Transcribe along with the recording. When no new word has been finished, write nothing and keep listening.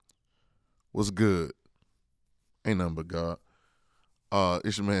What's good? Ain't nothing but God.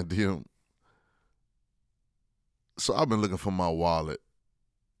 It's your man DM. So I've been looking for my wallet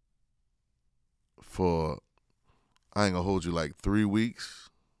for I ain't gonna hold you like 3 weeks.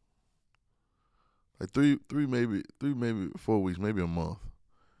 Like maybe 4 weeks, maybe a month.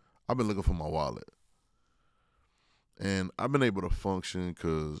 I've been looking for my wallet. And I've been able to function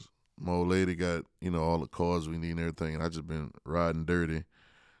because my old lady got, all the cars we need and everything, and I just been riding dirty,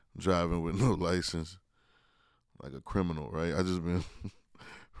 driving with no license, like a criminal, right? I just been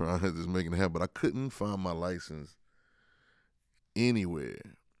around here just making it happen. But I couldn't find my license anywhere.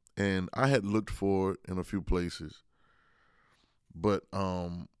 And I had looked for it in a few places. But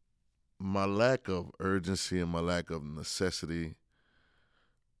my lack of urgency and my lack of necessity,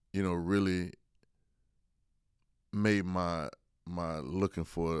 really made my looking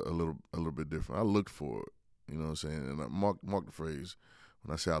for it a little bit different. I looked for it, you know what I'm saying? And I mark the phrase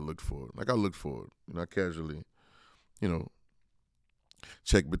when I say I looked for it. Like I looked for it. I casually, you know,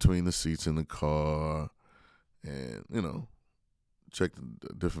 check between the seats in the car and, check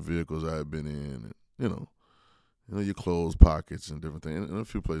the different vehicles I had been in and, your clothes pockets and different things and a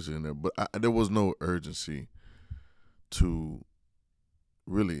few places in there. But there was no urgency to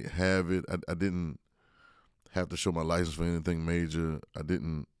really have it. I didn't have to show my license for anything major. I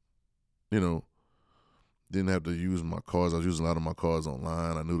didn't have to use my cards. I was using a lot of my cards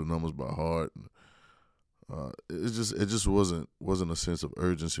online. I knew the numbers by heart. It just wasn't a sense of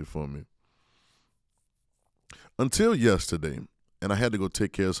urgency for me until yesterday, and I had to go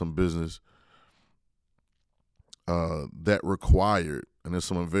take care of some business that required, and there's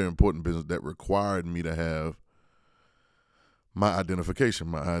some very important business that required me to have my identification,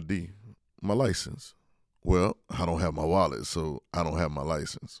 my ID, my license. Well, I don't have my wallet, so I don't have my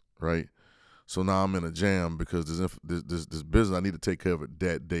license, right? So now I'm in a jam because this business, I need to take care of it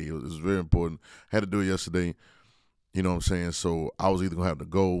that day. It was very important. I had to do it yesterday, you know what I'm saying? So I was either going to have to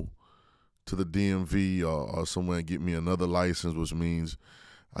go to the DMV or somewhere and get me another license, which means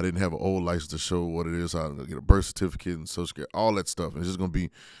I didn't have an old license to show what it is. So I'm going to get a birth certificate and social security, all that stuff. And it's just going to be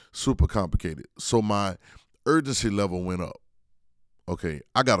super complicated. So my urgency level went up. Okay,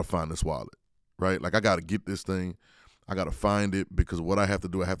 I got to find this wallet, right? Like I got to get this thing. I got to find it because what I have to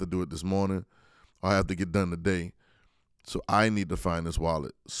do it this morning. I have to get done today. So I need to find this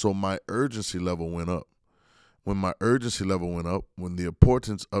wallet. So my urgency level went up. When my urgency level went up, when the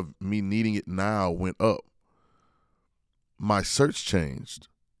importance of me needing it now went up, my search changed.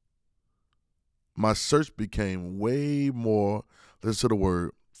 My search became way more, listen to the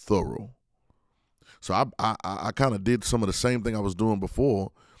word, thorough. So I kind of did some of the same thing I was doing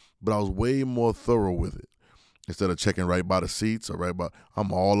before, but I was way more thorough with it. Instead of checking right by the seats or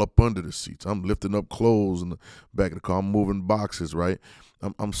I'm all up under the seats. I'm lifting up clothes in the back of the car. I'm moving boxes, right?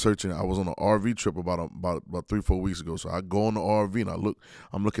 I'm searching. I was on an RV trip about 3-4 weeks ago. So I go on the RV and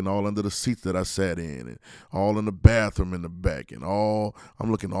I'm looking all under the seats that I sat in and all in the bathroom in the back and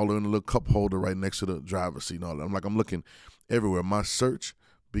I'm looking all in the little cup holder right next to the driver's seat and all that. I'm looking everywhere. My search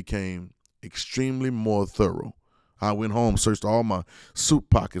became extremely more thorough. I went home, searched all my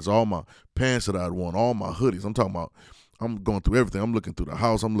suit pockets, all my pants that I'd worn, all my hoodies. I'm going through everything. I'm looking through the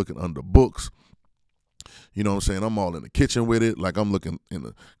house. I'm looking under books. You know what I'm saying? I'm all in the kitchen with it. Like I'm looking in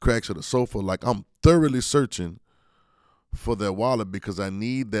the cracks of the sofa. Like I'm thoroughly searching for that wallet because I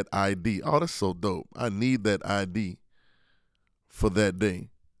need that ID. Oh, that's so dope. I need that ID for that day.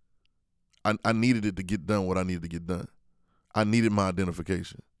 I needed it to get done what I needed to get done. I needed my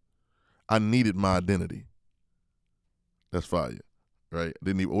identification. I needed my identity. That's fire, right?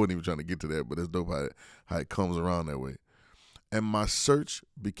 I wasn't even trying to get to that, but it's dope how it comes around that way. And my search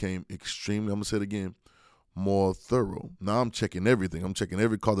became extremely, I'm going to say it again, more thorough. Now I'm checking everything. I'm checking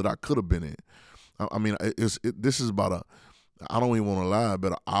every car that I could have been in. This is about I don't even want to lie,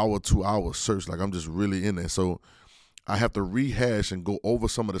 but an hour, 2 hour search. Like I'm just really in there. So I have to rehash and go over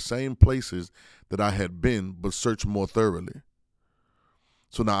some of the same places that I had been, but search more thoroughly.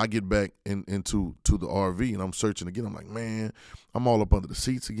 So now I get back into the RV and I'm searching again. I'm like, man, I'm all up under the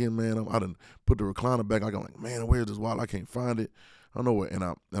seats again, man. I done put the recliner back. I'm like, man, where's this wallet? I can't find it. I don't know where. And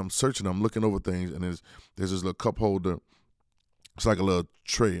I'm searching. I'm looking over things, and there's this little cup holder. It's like a little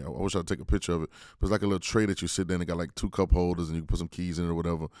tray. I wish I'd take a picture of it. But it's like a little tray that you sit there and it got like 2 cup holders and you can put some keys in it or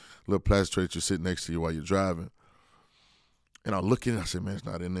whatever. A little plastic tray that you sit next to you while you're driving. And I look in and I say, man, it's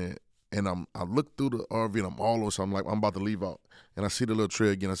not in there. And I look through the RV and I'm all over, so I'm like, I'm about to leave out. And I see the little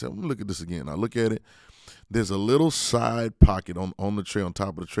tray again. I said, I'm gonna look at this again. I look at it. There's a little side pocket on the tray, on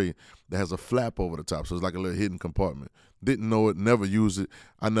top of the tray, that has a flap over the top. So it's like a little hidden compartment. Didn't know it, never used it.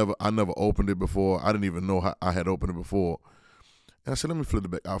 I never opened it before. I didn't even know how I had opened it before. And I said, let me flip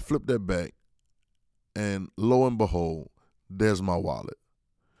it back. I flipped that back. And lo and behold, there's my wallet.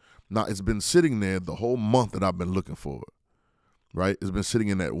 Now, it's been sitting there the whole month that I've been looking for it, right? It's been sitting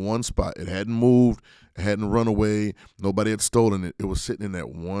in that one spot. It hadn't moved. It hadn't run away. Nobody had stolen it. It was sitting in that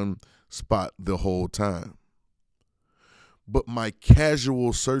one spot the whole time. But my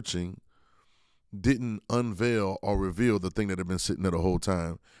casual searching didn't unveil or reveal the thing that had been sitting there the whole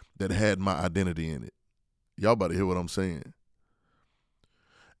time that had my identity in it. Y'all about to hear what I'm saying.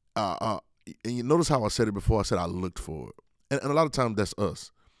 And you notice how I said it before? I said I looked for it. And a lot of times that's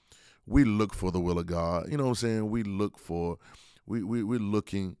us. We look for the will of God. You know what I'm saying? We're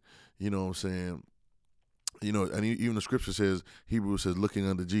looking, you know what I'm saying? You know, and even the scripture says, Hebrews says, looking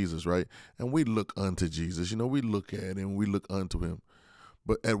unto Jesus, right? And we look unto Jesus. You know, we look at him, we look unto him.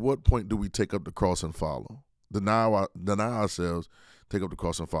 But at what point do we take up the cross and follow? Deny ourselves, take up the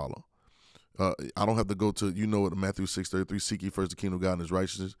cross and follow. I don't have to go to, you know what, Matthew 6:33, seek ye first the kingdom of God and his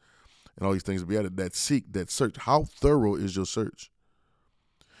righteousness, and all these things will be added. That seek, that search. How thorough is your search?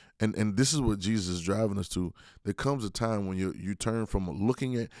 And this is what Jesus is driving us to. There comes a time when you turn from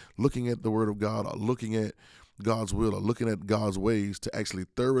looking at the word of God, or looking at God's will, or looking at God's ways, to actually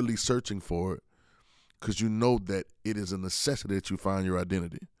thoroughly searching for it, because you know that it is a necessity that you find your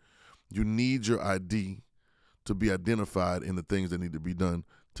identity. You need your ID to be identified in the things that need to be done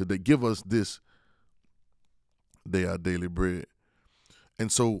to give us this day our daily bread.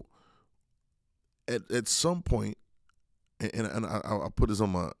 And so at some point, and I put this on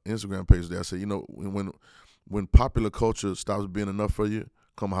my Instagram page there. I said, you know, when popular culture stops being enough for you,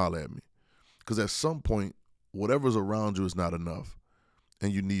 come holler at me. Because at some point, whatever's around you is not enough,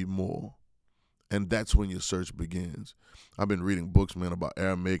 and you need more. And that's when your search begins. I've been reading books, man, about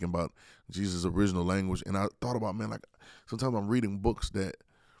Aramaic and about Jesus' original language. And I thought about, man, like sometimes I'm reading books that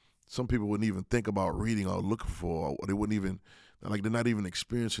some people wouldn't even think about reading or looking for, or they wouldn't even, like, they're not even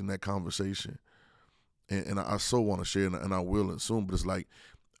experiencing that conversation. And I so want to share, and I will soon. But it's like,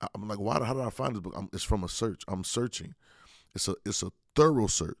 I'm like, how did I find this book? It's from a search. I'm searching. It's a thorough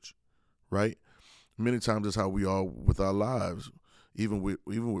search, right? Many times that's how we are with our lives, even with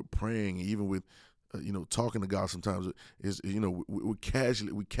praying, even with talking to God. Sometimes is we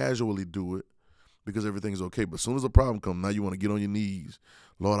casually do it because everything's okay. But as soon as a problem comes, now you want to get on your knees.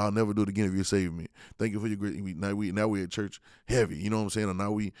 Lord, I'll never do it again if you save me. Thank you for your great. Now we at church heavy. You know what I'm saying? And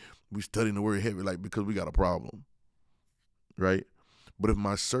now we studying the word heavy, like, because we got a problem, right? But if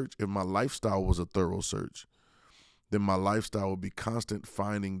my lifestyle was a thorough search, then my lifestyle would be constant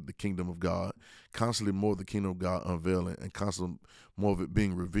finding the kingdom of God, constantly more of the kingdom of God unveiling, and constantly more of it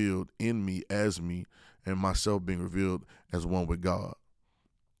being revealed in me, as me, and myself being revealed as one with God.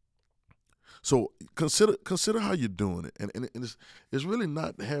 So consider how you're doing it, and it's really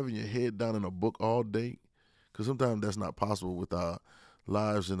not having your head down in a book all day, because sometimes that's not possible with our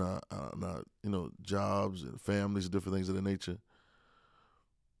lives and our jobs and families and different things of that nature.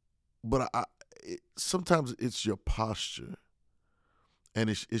 But sometimes it's your posture,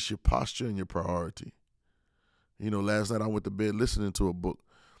 and it's your posture and your priority. Last night I went to bed listening to a book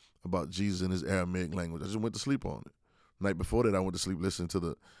about Jesus and his Aramaic language. I just went to sleep on it. Night before that, I went to sleep listening to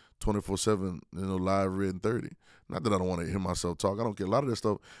the 24/7 live RedIn30. Not that I don't want to hear myself talk. I don't care. A lot of that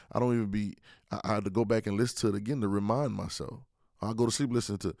stuff, I don't even be. I had to go back and listen to it again to remind myself. I'll go to sleep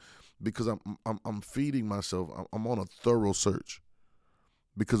listening to, because I'm feeding myself. I'm on a thorough search,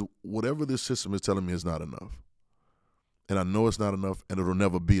 because whatever this system is telling me is not enough, and I know it's not enough, and it'll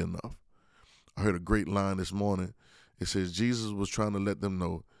never be enough. I heard a great line this morning. It says Jesus was trying to let them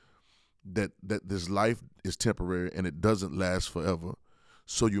know that this life is temporary and it doesn't last forever.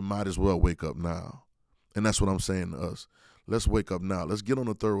 So you might as well wake up now. And that's what I'm saying to us. Let's wake up now. Let's get on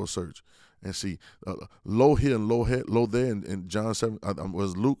a thorough search and see. Low here and low there in John 7,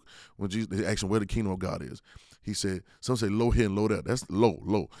 was Luke, when Jesus asked him where the kingdom of God is. He said, some say low here and low there. That's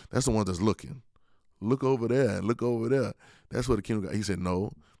low. That's the one that's looking. Look over there and look over there. That's where the kingdom of God. He said,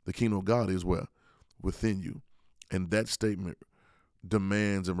 no, the kingdom of God is where? Within you. And that statement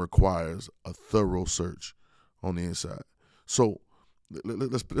demands and requires a thorough search on the inside. So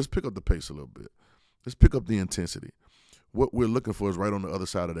let's pick up the pace a little bit. Let's pick up the intensity. What we're looking for is right on the other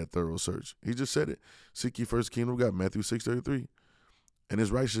side of that thorough search. He just said it. Seek ye first the kingdom of God, Matthew 6:33. And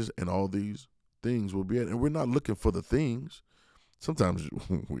his righteousness, and all these things will be added. And we're not looking for the things. Sometimes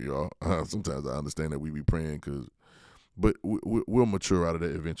we are. Sometimes I understand that we be praying, but we'll mature out of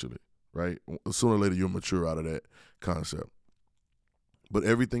that eventually, right? Sooner or later, you'll mature out of that concept. But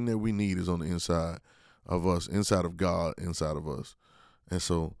everything that we need is on the inside of us, inside of God, inside of us. And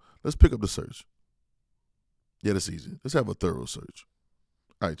so let's pick up the search. Yeah, that's easy. Let's have a thorough search.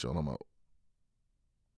 All right, y'all, I'm out.